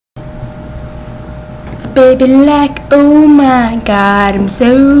it's baby like, oh my God, I'm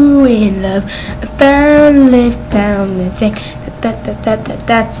so in love. I finally found the thing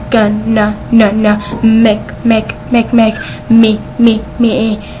that's gonna make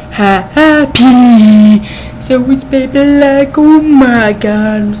me happy. So it's baby like, oh my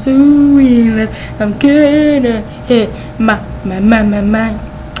God, I'm so in love. I'm gonna hit my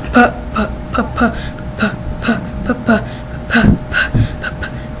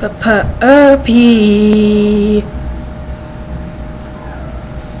puppy.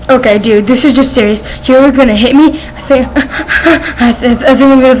 Okay, dude, this is just serious. You're gonna hit me? I think I'm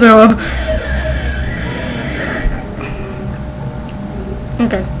gonna throw up.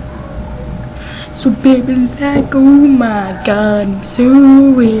 Okay. So baby, like, oh my God, I'm so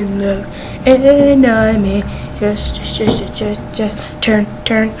in love, and I may just turn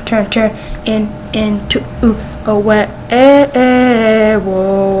into a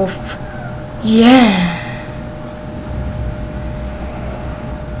werewolf. Yeah.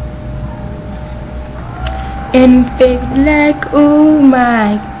 And baby, like, oh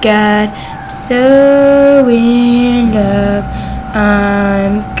my God, I'm so in love.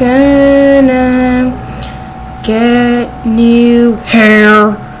 I'm gonna get new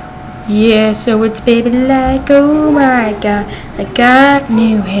hair. Yeah, so it's baby like, oh my God, I got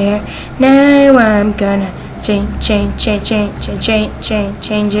new hair. Now I'm gonna change it.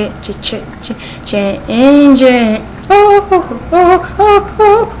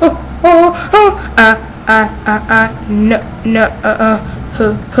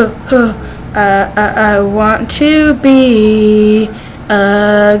 I want to be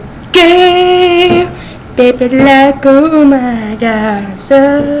a gay baby like, oh my God, I'm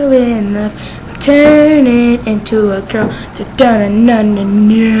so in love. I'm turning into a girl. So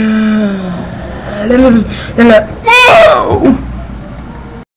no.